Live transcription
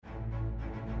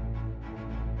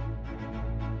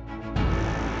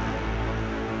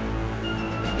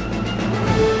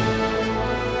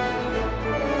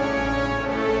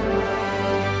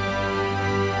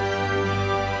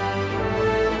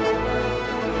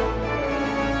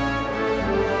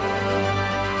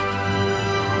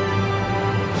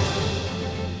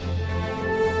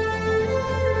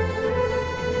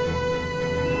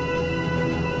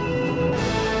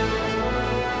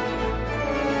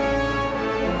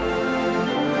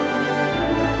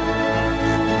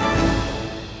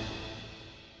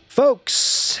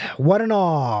Folks, one and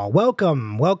all,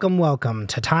 welcome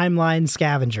to Timeline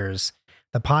Scavengers,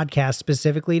 the podcast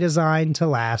specifically designed to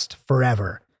last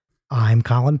forever. I'm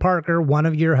Colin Parker, one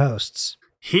of your hosts.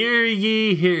 Hear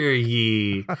ye, hear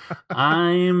ye.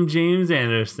 I'm James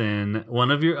Anderson,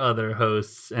 one of your other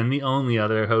hosts, and the only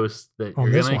other host that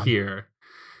you're going to hear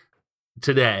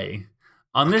today.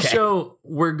 On this show,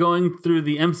 we're going through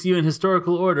the MCU in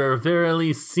historical order,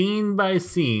 verily scene by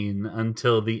scene,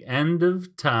 until the end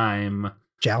of time.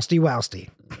 Jousty wousty.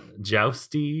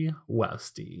 Jousty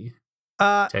wousty.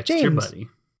 Text James, your buddy.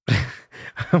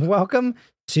 Welcome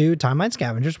to Timeline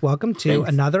Scavengers. Welcome to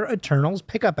another Eternals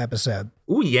pickup episode.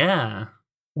 Ooh, yeah.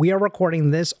 We are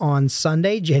recording this on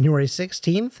Sunday, January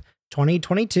 16th,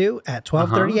 2022 at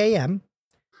 12:30 a.m.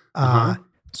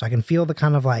 So I can feel the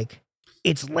kind of like,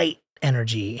 it's late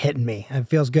energy hitting me. It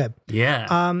feels good.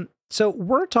 Yeah. So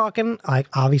we're talking, like,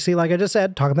 obviously, like I just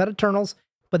said, talking about Eternals,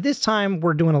 but this time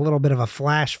we're doing a little bit of a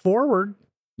flash forward.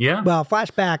 Yeah. Well,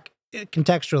 flashback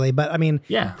contextually, but I mean,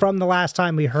 from the last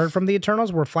time we heard from the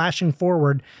Eternals, we're flashing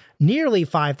forward nearly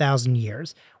 5,000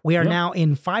 years. We are now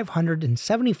in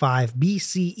 575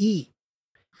 BCE.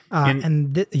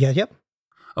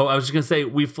 Oh, I was just going to say,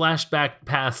 we flashed back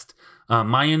past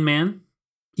Mayan Man.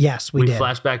 Yes, we did.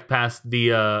 Flashed back past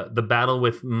the battle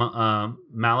with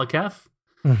Malekith.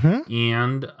 Mm-hmm.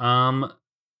 And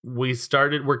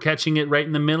we're catching it right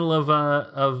in the middle of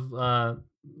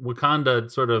Wakanda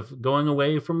sort of going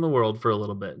away from the world for a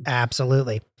little bit.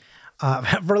 Absolutely.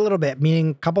 For a little bit, meaning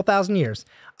a couple thousand years.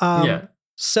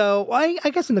 So I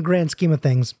guess in the grand scheme of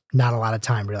things, not a lot of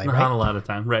time really, right? Not a lot of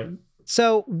time, right.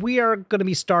 So we are going to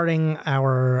be starting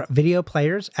our video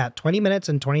players at 20 minutes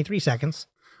and 23 seconds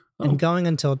and going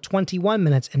until 21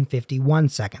 minutes and 51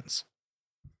 seconds.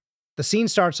 The scene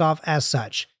starts off as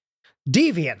such.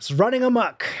 Deviants running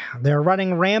amok. They're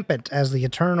running rampant as the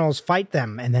Eternals fight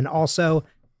them and then also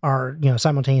are,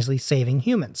 simultaneously saving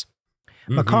humans.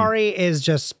 Mm-hmm. Makkari is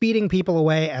just speeding people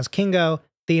away as Kingo,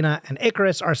 Thena, and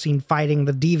Ikaris are seen fighting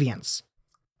the Deviants.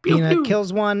 Thena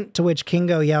kills one, to which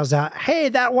Kingo yells out, "Hey,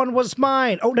 that one was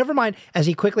mine!" Oh, never mind, as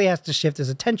he quickly has to shift his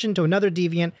attention to another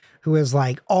Deviant who is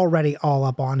like already all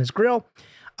up on his grill.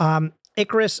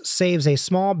 Ikaris saves a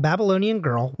small Babylonian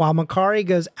girl, while Makkari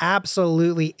goes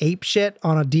absolutely apeshit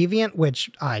on a Deviant,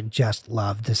 which I just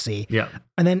love to see. Yeah.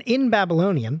 And then in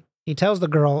Babylonian, he tells the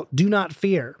girl, "Do not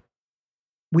fear."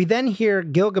 We then hear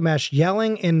Gilgamesh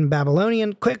yelling in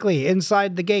Babylonian, "Quickly,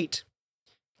 inside the gate."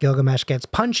 Gilgamesh gets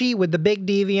punchy with the big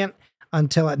Deviant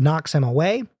until it knocks him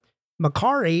away.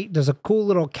 Makkari does a cool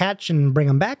little catch and bring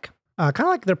him back. Kind of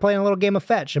like they're playing a little game of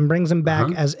fetch, and brings him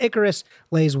back as Ikaris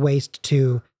lays waste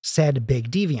to said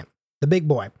big Deviant, the big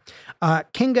boy.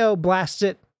 Kingo blasts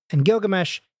it, and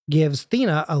Gilgamesh gives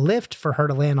Thena a lift for her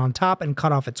to land on top and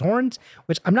cut off its horns,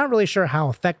 which I'm not really sure how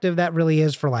effective that really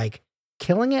is for like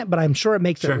killing it, but I'm sure it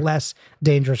makes it less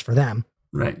dangerous for them.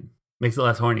 Right. Makes it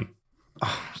less horny.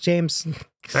 Oh, James,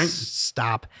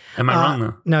 stop. Am I wrong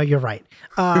though? No, you're right.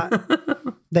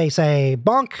 They say,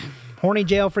 bonk, horny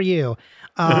jail for you.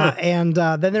 And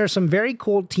then there's some very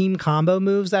cool team combo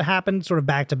moves that happen sort of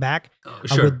back to back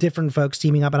with different folks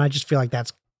teaming up. And I just feel like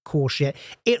that's cool shit.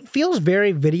 It feels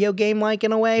very video game like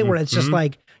in a way where it's just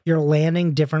like you're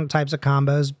landing different types of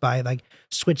combos by like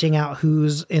switching out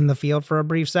who's in the field for a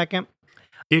brief second.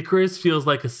 Ikaris feels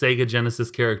like a Sega Genesis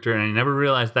character, and I never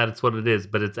realized that it's what it is,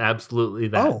 but it's absolutely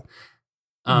that.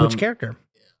 Oh, which character?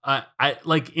 I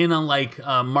like in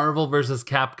a Marvel versus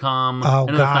Capcom. Oh,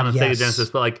 I know God, it's not a Sega Genesis,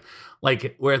 but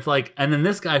like where it's like, and then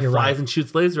this guy flies and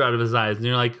shoots laser out of his eyes, and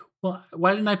you're like, well,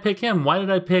 why didn't I pick him? Why did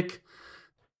I pick?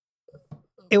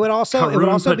 It would also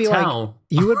be like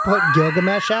you would put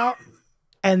Gilgamesh out,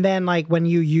 and then like when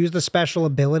you use the special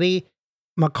ability,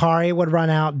 Makkari would run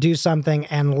out, do something,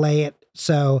 and lay it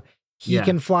so he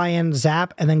can fly in,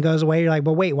 zap, and then goes away. You're like,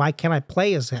 well, wait, why can't I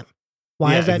play as him?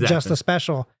 Why is that just a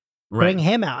special? Right. Bring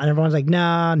him out. And everyone's like,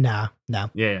 no.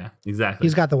 Yeah, exactly.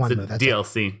 He's got the one it's move. That's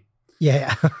DLC.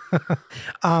 Yeah.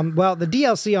 Well, the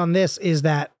DLC on this is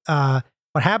that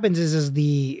what happens is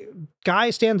the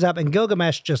guy stands up and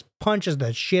Gilgamesh just punches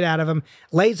the shit out of him,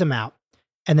 lays him out.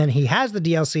 And then he has the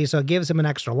DLC, so it gives him an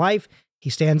extra life. He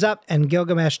stands up and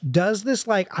Gilgamesh does this,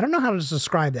 like, I don't know how to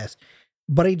describe this,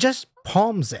 but he just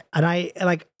palms it. And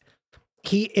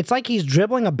it's like he's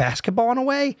dribbling a basketball in a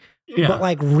way, but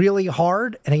like really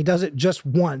hard. And he does it just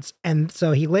once. And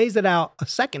so he lays it out a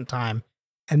second time,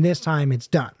 and this time it's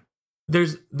done.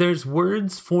 There's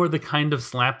words for the kind of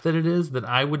slap that it is that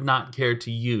I would not care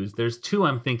to use. There's two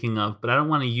I'm thinking of, but I don't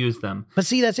want to use them. But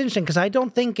see, that's interesting because I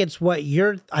don't think it's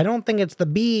I don't think it's the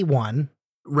B one.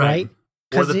 Right?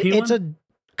 Or the P one?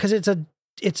 Because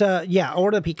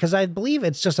over the peak, because I believe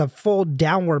it's just a full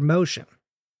downward motion.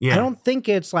 Yeah. I don't think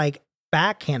it's like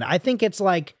backhand. I think it's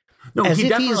like no, he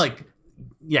definitely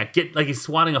he's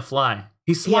swatting a fly.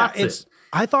 He swats it.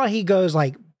 I thought he goes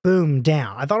like boom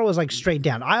down. I thought it was like straight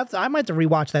down. I might have to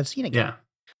rewatch that scene again. Yeah.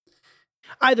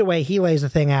 Either way, he lays the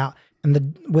thing out,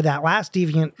 and with that last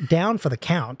deviant down for the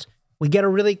count, we get a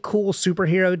really cool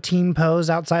superhero team pose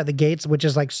outside the gates, which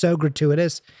is like so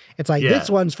gratuitous. It's like, this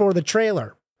one's for the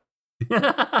trailer.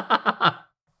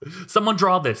 Someone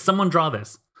draw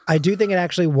this. I do think it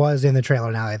actually was in the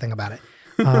trailer now that I think about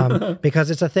it. Because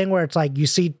it's a thing where it's like you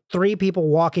see three people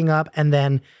walking up, and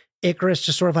then Icarus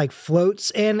just sort of like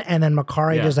floats in, and then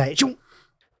Makkari does like,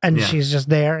 and she's just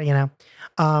there, you know.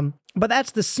 But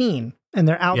that's the scene, and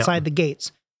they're outside the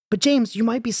gates. But James, you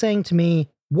might be saying to me,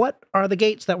 what are the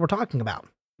gates that we're talking about?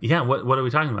 Yeah, what are we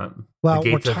talking about? Well,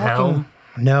 the gates of hell?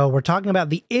 No, we're talking about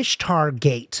the Ishtar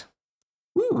Gate.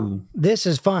 Ooh. This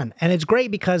is fun. And it's great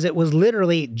because it was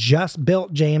literally just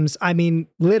built, James. I mean,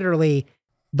 literally,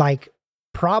 like,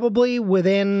 probably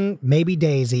within maybe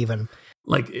days even.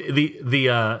 Like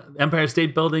the Empire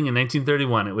State Building in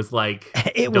 1931. It was like...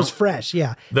 it was fresh,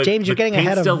 yeah. James, you're getting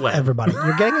ahead of everybody.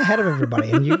 You're getting ahead of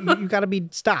everybody, and you got to be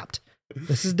stopped.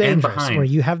 This is dangerous, where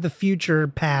you have the future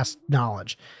past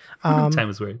knowledge. Time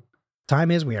is weird.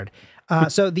 Time is weird.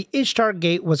 So the Ishtar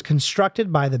Gate was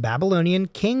constructed by the Babylonian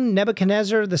King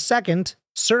Nebuchadnezzar II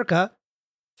circa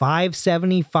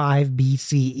 575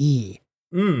 BCE.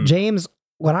 James,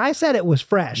 when I said it was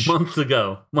fresh... Months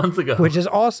ago. Which is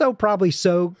also probably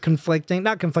so conflicting.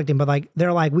 Not conflicting, but like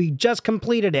they're like, we just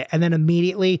completed it. And then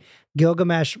immediately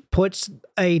Gilgamesh puts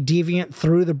a deviant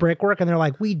through the brickwork, and they're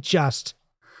like, we just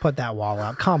put that wall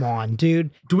up. Come on, dude.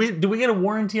 Do we get a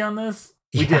warranty on this?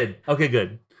 We did. Okay,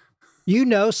 good. You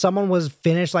know, someone was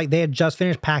finished, like they had just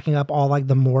finished packing up all like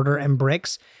the mortar and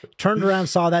bricks, turned around,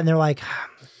 saw that, and they're like,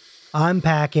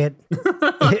 unpack it.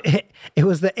 It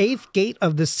was the 8th gate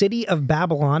of the city of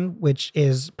Babylon, which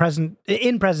is present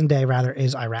day,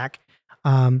 is Iraq,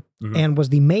 and was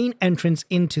the main entrance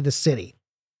into the city.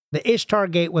 The Ishtar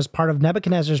Gate was part of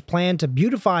Nebuchadnezzar's plan to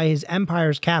beautify his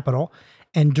empire's capital.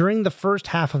 And during the first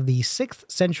half of the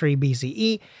 6th century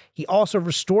BCE, he also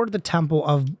restored the temple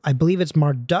of, I believe it's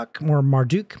Marduk,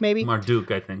 maybe?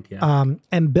 Marduk, I think, yeah.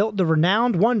 And built the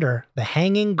renowned wonder, the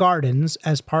Hanging Gardens,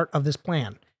 as part of this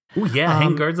plan. Oh, yeah,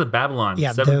 Hanging Gardens of Babylon.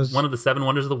 Yeah, one of the 7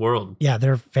 wonders of the world. Yeah,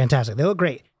 they're fantastic. They look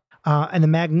great. And the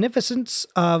magnificence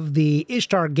of the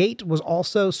Ishtar Gate was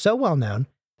also so well known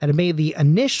that it made the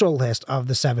initial list of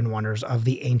the 7 wonders of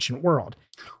the ancient world.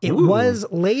 It was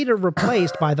later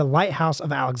replaced by the Lighthouse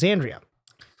of Alexandria.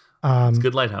 It's a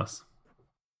good lighthouse.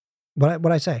 What'd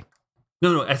I say?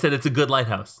 No, I said it's a good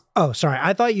lighthouse. Oh, sorry.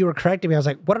 I thought you were correcting me. I was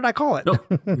like, what did I call it? No,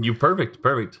 you perfect.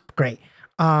 Great.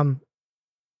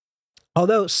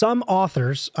 Although some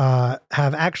authors have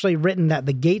actually written that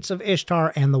the gates of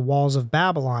Ishtar and the walls of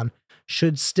Babylon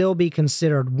should still be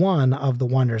considered one of the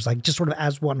wonders, like just sort of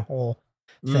as one whole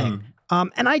thing.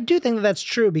 And I do think that that's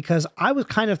true, because I was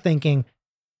kind of thinking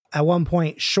at one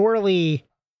point, surely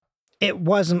it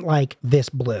wasn't like this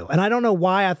blue. And I don't know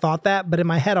why I thought that, but in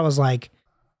my head I was like,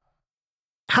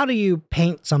 how do you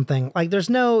paint something? Like there's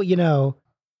no,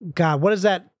 God, what is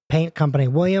that paint company?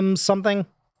 Williams something?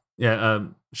 Yeah,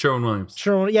 Sherwin-Williams.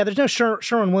 There's no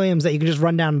Sherwin-Williams that you can just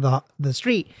run down the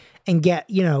street and get,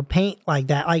 paint like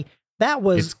that. Like that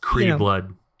was... It's Cree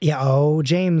blood. Yeah. Oh,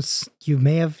 James, you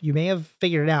may have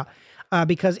figured it out.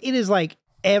 Because it is like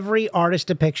every artist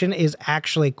depiction is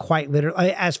actually quite literal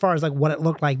as far as like what it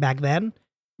looked like back then.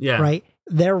 Yeah. Right.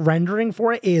 Their rendering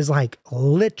for it is like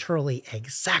literally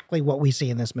exactly what we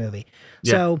see in this movie.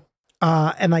 Yeah. So,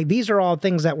 and like these are all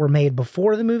things that were made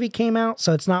before the movie came out.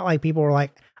 So it's not like people were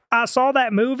like, I saw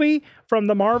that movie from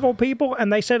the Marvel people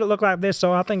and they said it looked like this,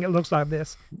 so I think it looks like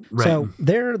this. Right. So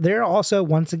they're also,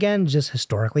 once again, just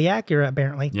historically accurate,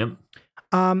 apparently. Yep.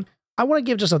 I want to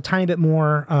give just a tiny bit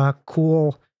more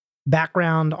cool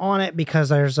background on it, because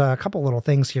there's a couple little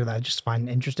things here that I just find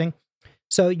interesting.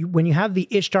 So when you have the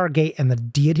Ishtar Gate and the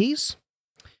deities,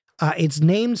 it's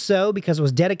named so because it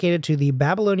was dedicated to the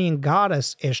Babylonian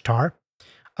goddess Ishtar.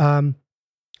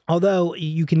 Although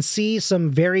you can see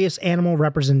some various animal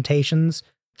representations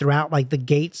throughout like the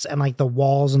gates and like the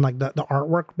walls and like the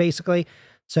artwork, basically,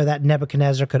 so that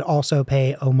Nebuchadnezzar could also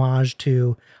pay homage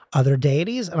to other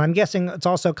deities. And I'm guessing it's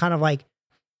also kind of like,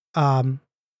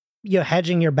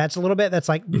 hedging your bets a little bit. That's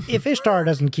like, if Ishtar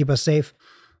doesn't keep us safe,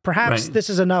 perhaps this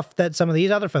is enough that some of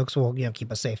these other folks will,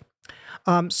 keep us safe.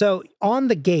 So on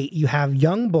the gate, you have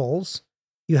young bulls,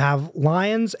 you have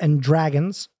lions and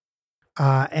dragons,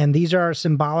 and these are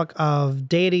symbolic of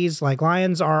deities. Like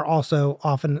lions are also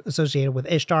often associated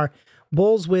with Ishtar,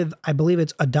 bulls with, I believe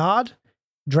it's Adad,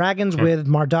 dragons with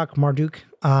Marduk.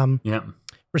 Yeah.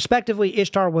 Respectively,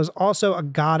 Ishtar was also a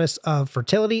goddess of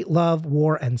fertility, love,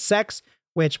 war, and sex,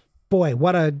 which, boy,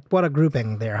 what a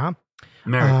grouping there, huh?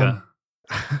 America.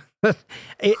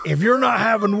 If you're not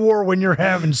having war when you're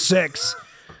having sex,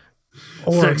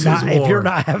 or Sex is war. if you're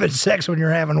not having sex when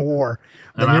you're having war,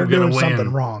 then And you're I'm gonna doing something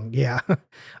win. wrong. Yeah.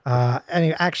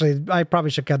 Anyway, actually, I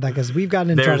probably should cut that because we've gotten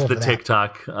in There's trouble the for that.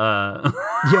 TikTok. Yo,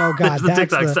 God, There's the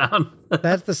TikTok sound.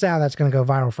 that's the sound that's going to go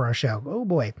viral for our show. Oh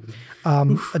boy.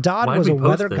 Adad Why'd was we a post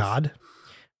weather this? god,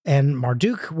 and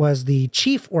Marduk was the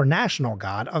chief or national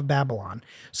god of Babylon.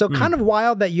 So kind of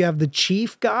wild that you have the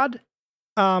chief god,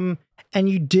 and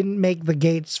you didn't make the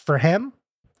gates for him.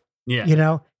 Yeah. You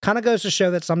know, kind of goes to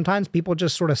show that sometimes people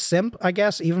just sort of simp, I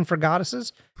guess, even for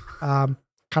goddesses. Kind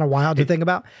of wild to think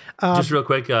about. Just real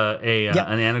quick, an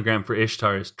anagram for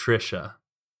Ishtar is Trisha.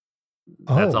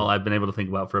 That's all I've been able to think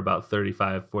about for about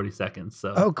 35, 40 seconds.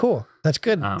 So. Oh, cool. That's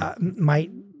good.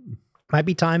 Might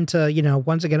be time to,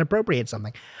 once again appropriate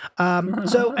something.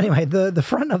 So anyway, the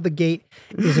front of the gate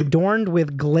is adorned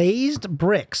with glazed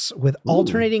bricks with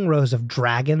alternating rows of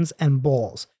dragons and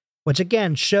bulls, which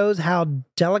again shows how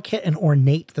delicate and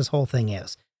ornate this whole thing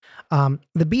is.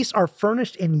 The beasts are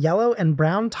furnished in yellow and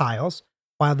brown tiles,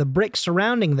 while the bricks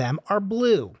surrounding them are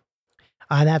blue.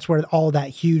 And that's where all that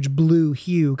huge blue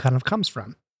hue kind of comes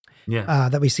from. Yeah.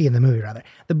 That we see in the movie, rather.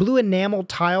 The blue enameled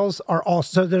tiles are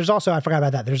also, I forgot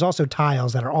about that. There's also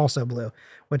tiles that are also blue,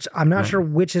 which I'm not sure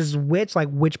which is which, like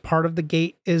which part of the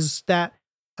gate is that.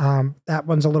 That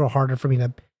one's a little harder for me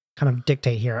to kind of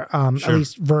dictate here, at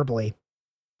least verbally.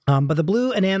 But the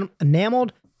blue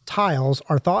enameled tiles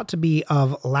are thought to be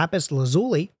of lapis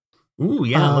lazuli. Ooh,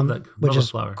 yeah, I love that. Which is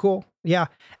flower. Cool. Yeah.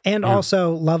 And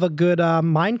also love a good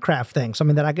Minecraft thing,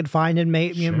 something that I could find and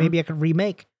maybe I could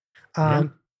remake.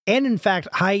 And in fact,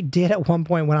 I did at one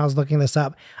point when I was looking this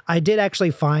up, I did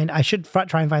actually I should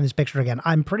try and find this picture again.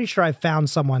 I'm pretty sure I found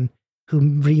someone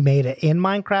who remade it in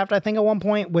Minecraft, I think at one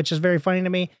point, which is very funny to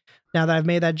me now that I've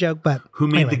made that joke. But who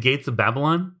made the gates of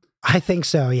Babylon? I think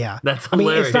so, yeah. That's hilarious.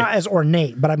 hilarious. It's not as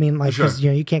ornate, but I mean, like, because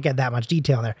you can't get that much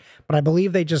detail in there. But I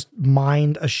believe they just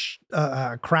mined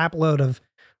a crap load of.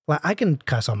 Well, I can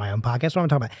cuss on my own podcast. What am I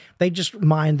talking about? They just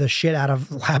mined the shit out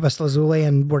of lapis lazuli,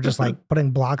 and we're just like putting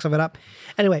blocks of it up.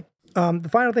 Anyway, the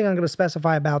final thing I'm going to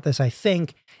specify about this, I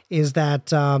think, is that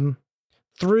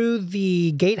through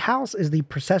the gatehouse is the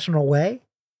processional way.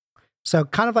 So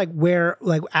kind of like where,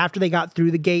 like after they got through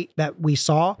the gate that we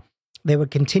saw, they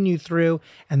would continue through,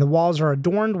 and the walls are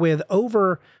adorned with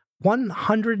over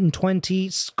 120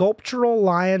 sculptural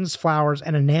lions, flowers,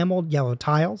 and enameled yellow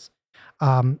tiles.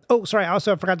 I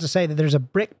also forgot to say that there's a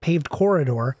brick paved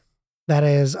corridor that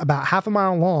is about half a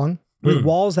mile long with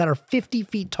walls that are 50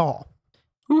 feet tall.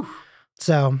 Whew.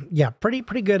 So yeah, pretty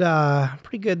good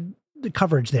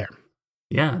coverage there.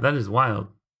 Yeah, that is wild.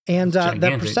 And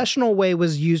the processional way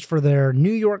was used for their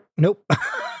New York. Nope.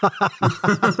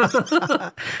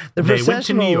 The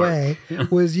processional way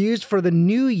was used for the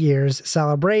New Year's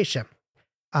celebration.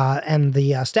 And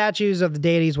the statues of the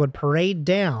deities would parade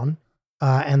down,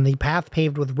 and the path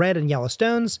paved with red and yellow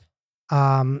stones.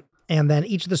 And then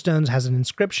each of the stones has an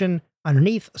inscription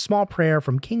underneath, a small prayer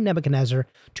from King Nebuchadnezzar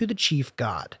to the chief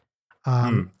god.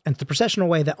 And it's the processional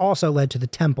way that also led to the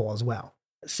temple as well.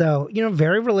 So,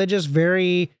 very religious,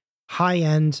 very high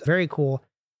end, very cool.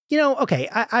 Okay,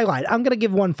 I lied. I'm going to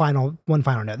give one final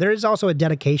note. There is also a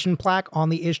dedication plaque on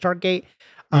the Ishtar Gate,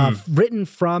 written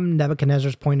from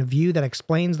Nebuchadnezzar's point of view, that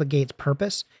explains the gate's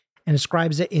purpose and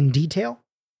describes it in detail,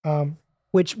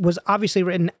 which was obviously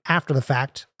written after the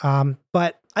fact.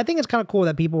 But I think it's kind of cool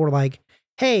that people were like,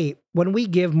 hey, when we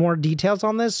give more details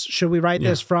on this, should we write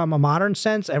this from a modern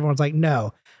sense? Everyone's like,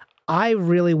 no. I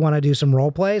really want to do some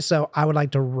role play, so I would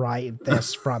like to write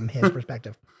this from his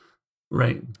perspective.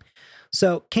 Right.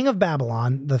 So, King of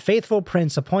Babylon, the faithful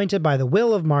prince appointed by the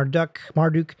will of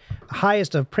Marduk,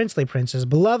 highest of princely princes,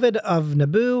 beloved of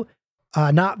Nabu,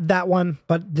 not that one,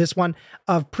 but this one,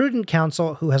 of prudent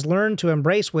counsel, who has learned to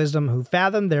embrace wisdom, who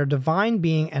fathomed their divine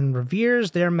being and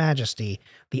reveres their majesty,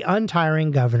 the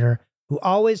untiring governor, who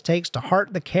always takes to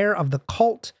heart the care of the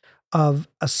cult of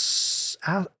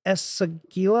Esagila,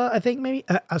 I think maybe,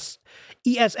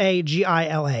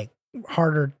 Esagila,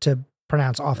 harder to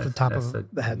pronounce off the top of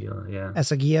the head. Yeah.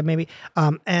 Esagila, maybe,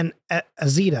 and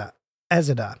Ezida,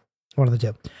 one of the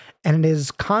two. And it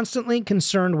is constantly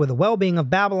concerned with the well-being of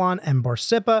Babylon and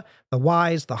Borsippa, the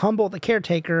wise, the humble, the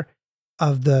caretaker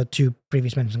of the two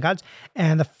previous mentioned gods,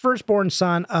 and the firstborn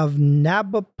son of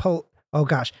Nabopolassar,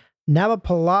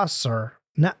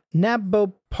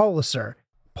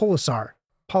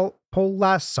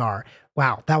 Nabopolassar.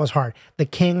 Wow, that was hard. The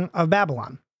king of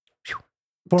Babylon.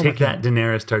 Take that,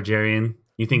 Daenerys Targaryen.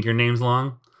 You think your name's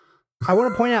long? I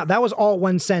want to point out that was all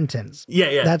one sentence.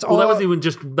 Yeah. That's all. That was even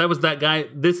just that was that guy.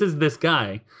 This is this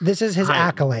guy. This is his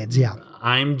accolades. Yeah.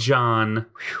 I'm John.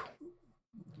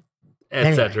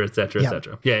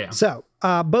 Etc. Yeah. So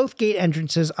both gate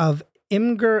entrances of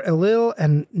Imgur Elil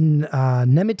and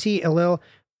Nemeti Elil,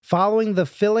 following the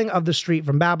filling of the street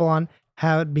from Babylon,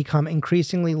 had become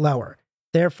increasingly lower.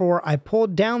 Therefore, I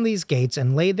pulled down these gates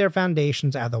and laid their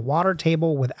foundations at the water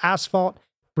table with asphalt,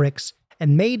 bricks,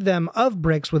 and made them of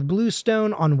bricks with blue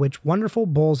stone on which wonderful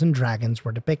bulls and dragons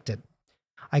were depicted.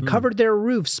 I covered their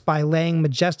roofs by laying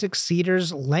majestic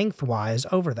cedars lengthwise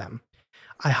over them.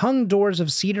 I hung doors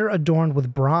of cedar adorned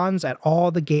with bronze at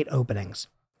all the gate openings.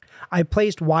 I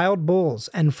placed wild bulls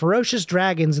and ferocious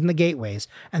dragons in the gateways,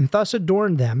 and thus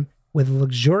adorned them with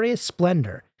luxurious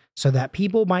splendor, so that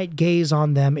people might gaze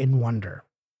on them in wonder.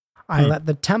 I let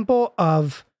the temple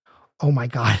of, oh my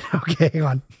God, okay, hang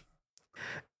on.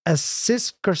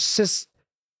 Sisker.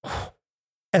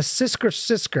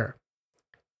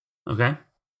 Okay.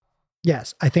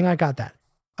 Yes, I think I got that.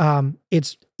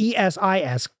 It's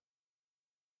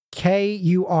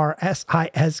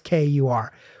ESISKURSISKUR.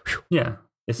 Yeah,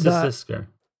 it's the Sisker.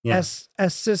 Yeah.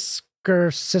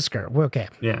 Sisker. Okay.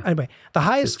 Yeah. Anyway, the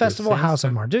highest festival house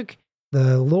of Marduk,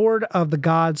 the Lord of the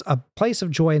gods, a place of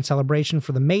joy and celebration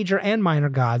for the major and minor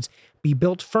gods, be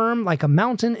built firm like a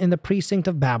mountain in the precinct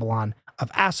of Babylon, of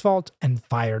asphalt and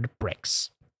fired bricks.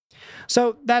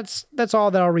 So that's all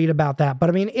that I'll read about that. But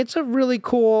I mean, it's a really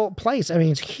cool place. I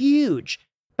mean, it's huge.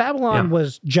 Babylon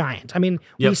was giant. I mean,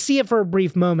 we see it for a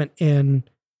brief moment in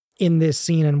this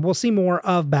scene, and we'll see more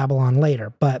of Babylon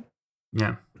later. But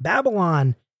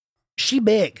Babylon, she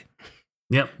big.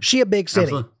 Yep. She a big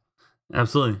city.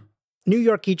 Absolutely. New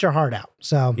York, eat your heart out.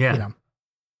 So, you know.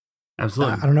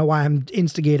 Absolutely. I don't know why I'm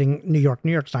instigating New York.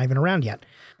 New York's not even around yet.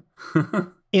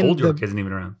 Old York isn't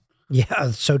even around. Yeah,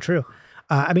 so true.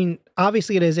 I mean,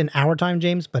 obviously it is in our time,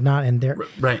 James, but not in their.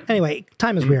 Right. Anyway,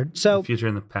 time is weird. So, the future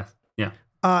and the past. Yeah.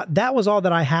 That was all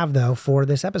that I have, though, for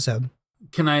this episode.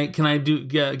 Can I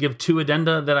give two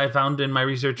addenda that I found in my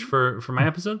research for my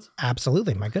episodes?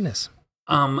 Absolutely. My goodness.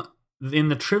 In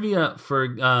the trivia for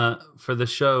the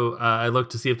show, I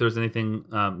looked to see if there was anything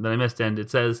that I missed, and it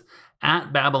says,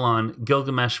 at Babylon,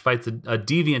 Gilgamesh fights a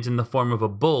deviant in the form of a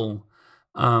bull,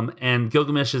 and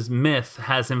Gilgamesh's myth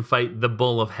has him fight the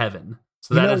bull of heaven.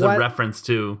 So that is a reference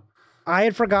to... I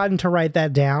had forgotten to write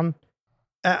that down,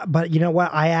 but you know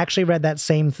what? I actually read that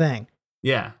same thing.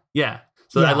 Yeah.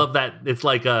 So I love that. It's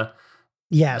like a...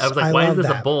 Yes, I was like, why is this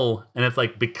a bull? And it's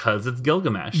like, because it's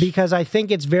Gilgamesh. Because I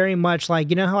think it's very much like,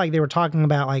 you know how like they were talking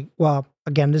about like, well,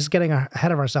 again, this is getting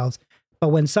ahead of ourselves, but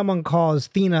when someone calls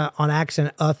Athena on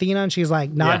accident Athena, and she's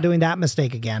like, not doing that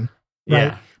mistake again. Right.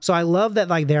 Yeah. So I love that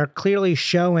like they're clearly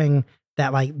showing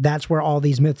that like that's where all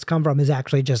these myths come from, is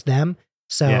actually just them.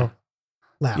 So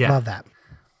love that.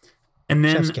 And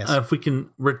then if we can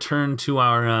return to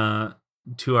our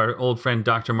old friend,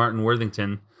 Dr. Martin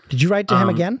Worthington. Did you write to him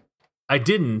again? I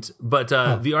didn't, but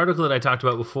the article that I talked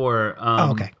about before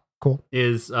okay, cool.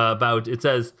 is about, it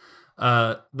says,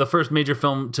 the first major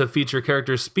film to feature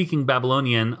characters speaking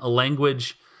Babylonian, a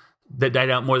language that died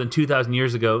out more than 2,000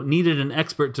 years ago, needed an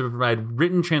expert to provide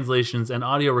written translations and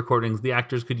audio recordings the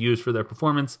actors could use for their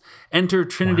performance. Enter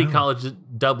Trinity College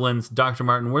Dublin's Dr.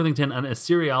 Martin Worthington, an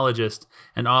Assyriologist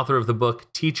and author of the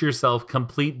book Teach Yourself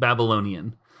Complete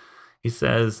Babylonian. He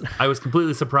says, I was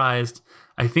completely surprised.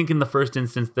 I think in the first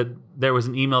instance that there was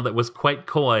an email that was quite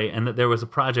coy and that there was a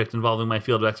project involving my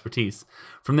field of expertise.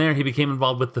 From there, he became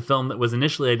involved with the film that was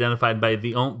initially identified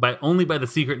only by the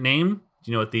secret name.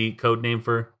 Do you know what the code name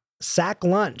for? Sack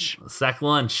Lunch. Sack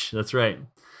Lunch, that's right.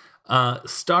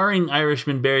 Starring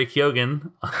Irishman Barry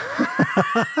Keoghan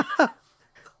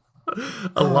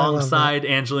alongside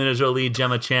Angelina Jolie,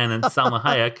 Gemma Chan, and Salma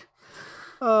Hayek.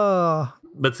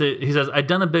 But he says, I'd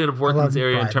done a bit of work in this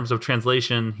area in terms of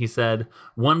translation. He said,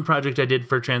 one project I did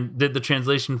did the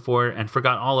translation for and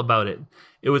forgot all about it.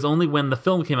 It was only when the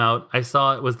film came out, I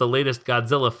saw it was the latest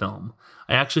Godzilla film.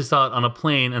 I actually saw it on a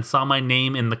plane and saw my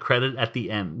name in the credit at the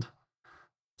end.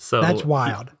 So that's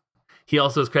wild. He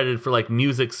also is credited for like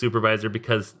music supervisor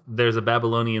because there's a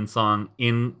Babylonian song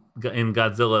in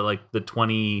Godzilla, like the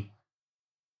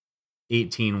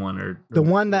 2018 one or the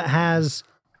one that has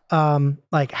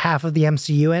like half of the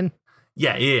MCU in.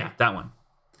 Yeah, that one.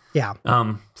 Yeah.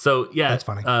 So yeah, that's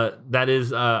funny. That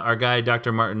is our guy,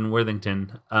 Dr. Martin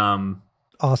Worthington. Awesome.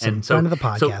 Friend of the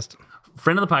podcast.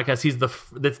 Friend of the podcast. He's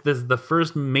this is the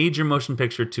first major motion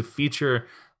picture to feature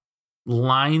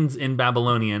lines in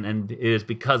Babylonian, and it is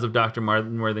because of Dr.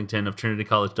 Martin Worthington of Trinity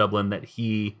College Dublin that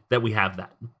we have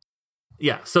that.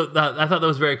 Yeah, so I thought that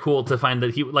was very cool to find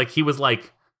that he was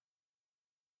like,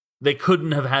 they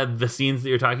couldn't have had the scenes that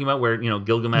you're talking about where,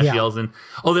 Gilgamesh yells and...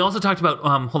 Oh, they also talked about,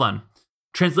 hold on.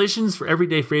 Translations for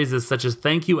everyday phrases such as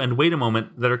thank you and wait a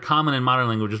moment that are common in modern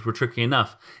languages were tricky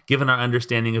enough, given our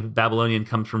understanding of Babylonian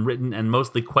comes from written and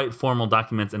mostly quite formal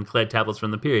documents and clad tablets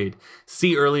from the period.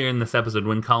 See earlier in this episode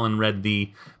when Colin read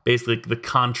basically the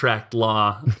contract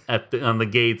law on the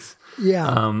gates.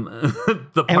 Yeah.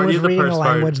 The party of the reading purse a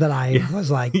language that I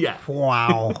was like,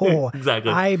 wow.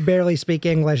 Exactly. I barely speak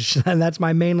English, and that's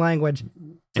my main language.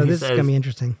 So this is going to be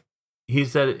interesting. He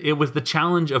said it was the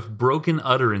challenge of broken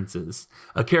utterances.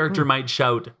 A character might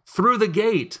shout, "Through the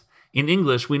gate!" In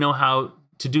English, we know how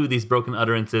to do these broken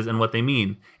utterances and what they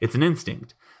mean. It's an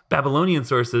instinct. Babylonian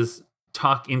sources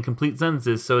talk in complete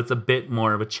sentences, so it's a bit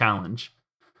more of a challenge.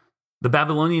 The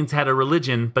Babylonians had a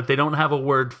religion, but they don't have a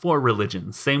word for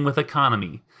religion. Same with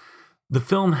economy. The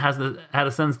film had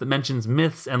a sentence that mentions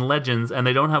myths and legends, and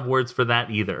they don't have words for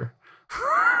that either.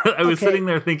 I was sitting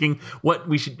there thinking, what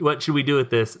should we do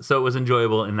with this? So it was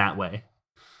enjoyable in that way.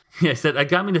 Yeah, I said, it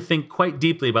got me to think quite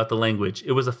deeply about the language.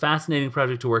 It was a fascinating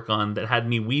project to work on that had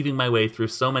me weaving my way through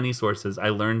so many sources. I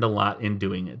learned a lot in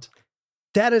doing it.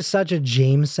 That is such a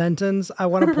James sentence, I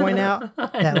want to point out.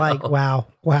 That like, wow.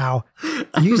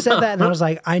 You said that and I was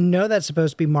like, I know that's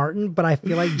supposed to be Martin, but I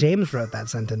feel like James wrote that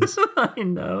sentence. I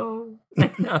know.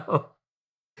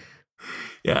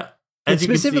 Yeah. It's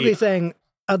specifically saying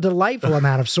a delightful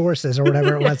amount of sources or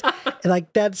whatever it was.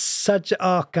 Like that's such,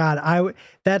 oh God,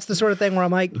 that's the sort of thing where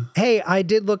I'm like, hey, I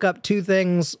did look up 2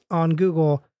 things on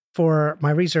Google for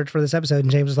my research for this episode.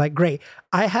 And James was like, great,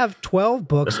 I have 12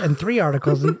 books and 3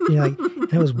 articles and, and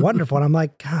it was wonderful. And I'm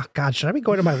like, oh God, should I be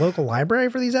going to my local library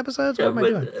for these episodes? What am I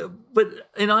doing? But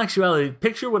in actuality,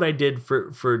 picture what I did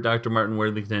for Dr. Martin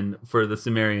Worthington for the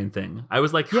Sumerian thing. I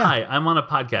was like, hi, I'm on a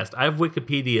podcast. I've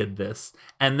Wikipedia'd this.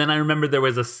 And then I remembered there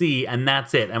was a C and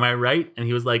that's it. Am I right? And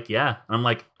he was like, yeah. And I'm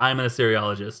like, I'm an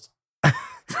Assyriologist.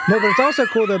 No, but it's also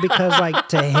cool though, because like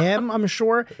to him, I'm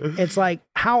sure it's like,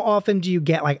 how often do you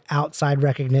get like outside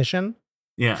recognition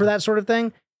for that sort of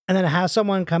thing? And then have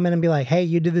someone come in and be like, hey,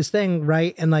 you did this thing,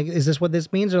 right? And like, is this what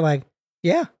this means? Or like,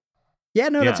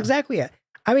 that's exactly it.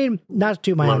 I mean, not to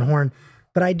toot my own horn,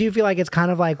 but I do feel like it's kind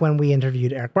of like when we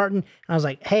interviewed Eric Barton and I was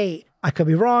like, hey, I could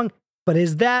be wrong, but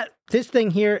is that this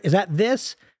thing here? Is that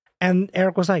this? And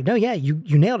Eric was like, no, yeah, you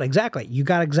nailed it. Exactly. You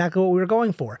got exactly what we were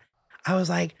going for. I was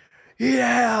like,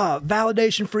 yeah,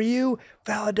 validation for you,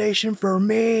 validation for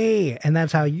me. And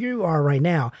that's how you are right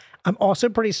now. I'm also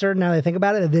pretty certain now that I think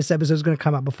about it, that this episode is going to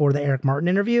come out before the Eric Martin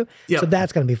interview. Yep. So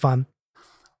that's going to be fun.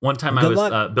 One time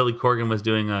Billy Corgan was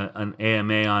doing an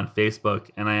AMA on Facebook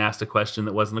and I asked a question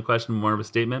that wasn't a question, more of a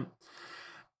statement,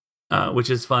 which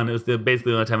is fun. It was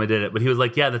basically the only time I did it. But he was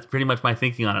like, yeah, that's pretty much my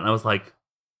thinking on it. And I was like,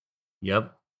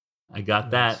 yep. I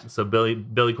got that. So Billy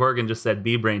Corgan just said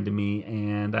B-brain to me,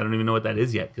 and I don't even know what that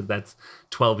is yet because that's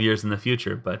 12 years in the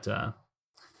future. But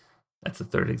that's the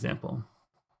third example.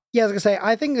 Yeah, I was gonna say,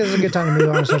 I think this is a good time to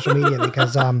move on to social media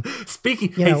because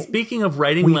speaking of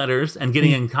writing letters and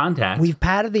getting in contact, we've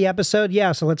padded the episode.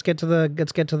 Yeah, so let's get to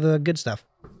the good stuff.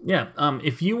 Yeah,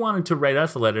 if you wanted to write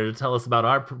us a letter to tell us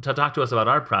about to talk to us about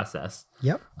our process,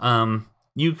 yep.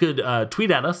 You could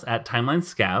tweet at us at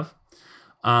TimelineScav.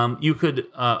 You could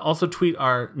also tweet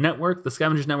our network, the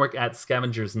Scavengers Network, at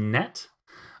ScavengersNet.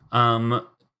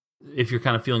 If you're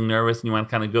kind of feeling nervous and you want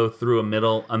to kind of go through a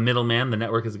middleman, the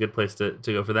network is a good place to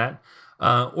go for that.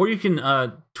 Or you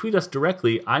can tweet us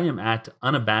directly. I am at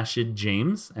Unabashed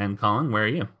James. And Colin, where are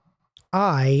you?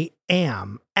 I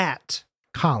am at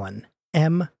Colin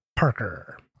M.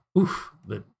 Parker. Oof,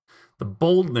 the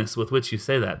boldness with which you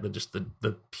say that,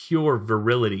 the pure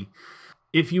virility.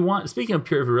 If you want, speaking of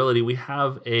pure virility, we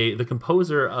have the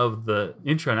composer of the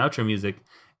intro and outro music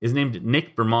is named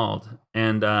Nick Bramald,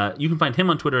 and you can find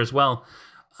him on Twitter as well.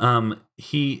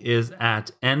 He is at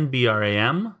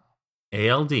NBRAMALD,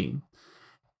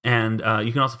 and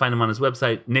you can also find him on his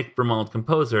website,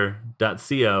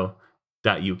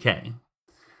 nickbramaldcomposer.co.uk.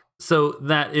 So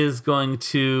that is going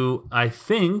to, I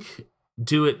think,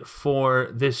 do it for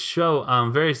this show.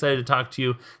 I'm very excited to talk to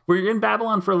you. We're in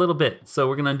Babylon for a little bit, so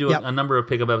we're going to do a number of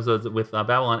pickup episodes with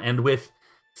Babylon and with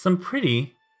some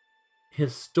pretty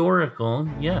historical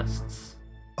guests.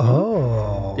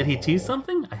 Oh. Did he tease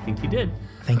something? I think he did.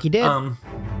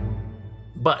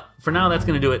 But for now, that's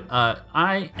going to do it.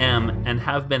 I am and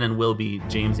have been and will be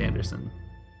James Anderson.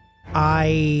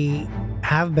 I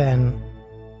have been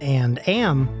and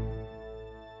am.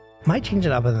 Might change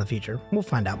it up in the future. We'll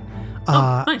find out.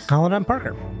 Nice. Colin M.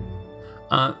 Parker.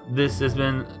 This has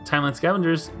been Timeline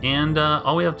Scavengers, and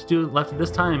all we have to do left at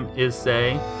this time is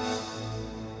say,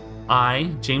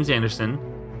 I, James Anderson,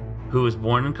 who was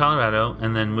born in Colorado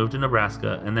and then moved to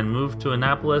Nebraska and then moved to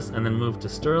Annapolis and then moved to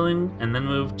Sterling and then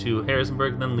moved to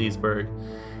Harrisonburg and then Leesburg.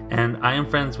 And I am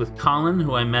friends with Colin,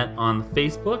 who I met on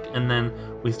Facebook, and then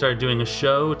we started doing a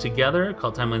show together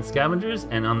called Timeline Scavengers,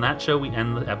 and on that show we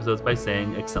end the episodes by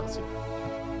saying Excelsior.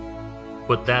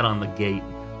 Put that on the gate.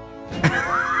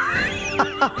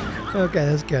 Okay,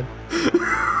 that's good.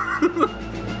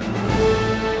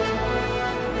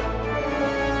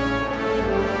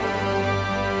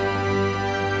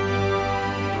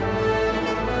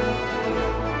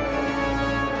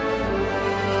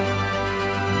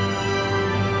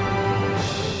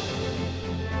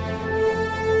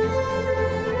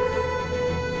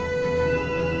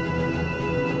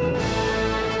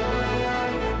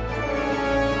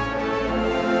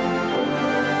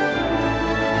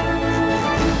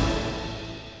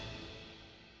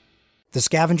 The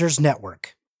Scavengers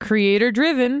Network.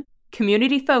 Creator-driven.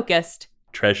 Community-focused.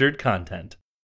 Treasured content.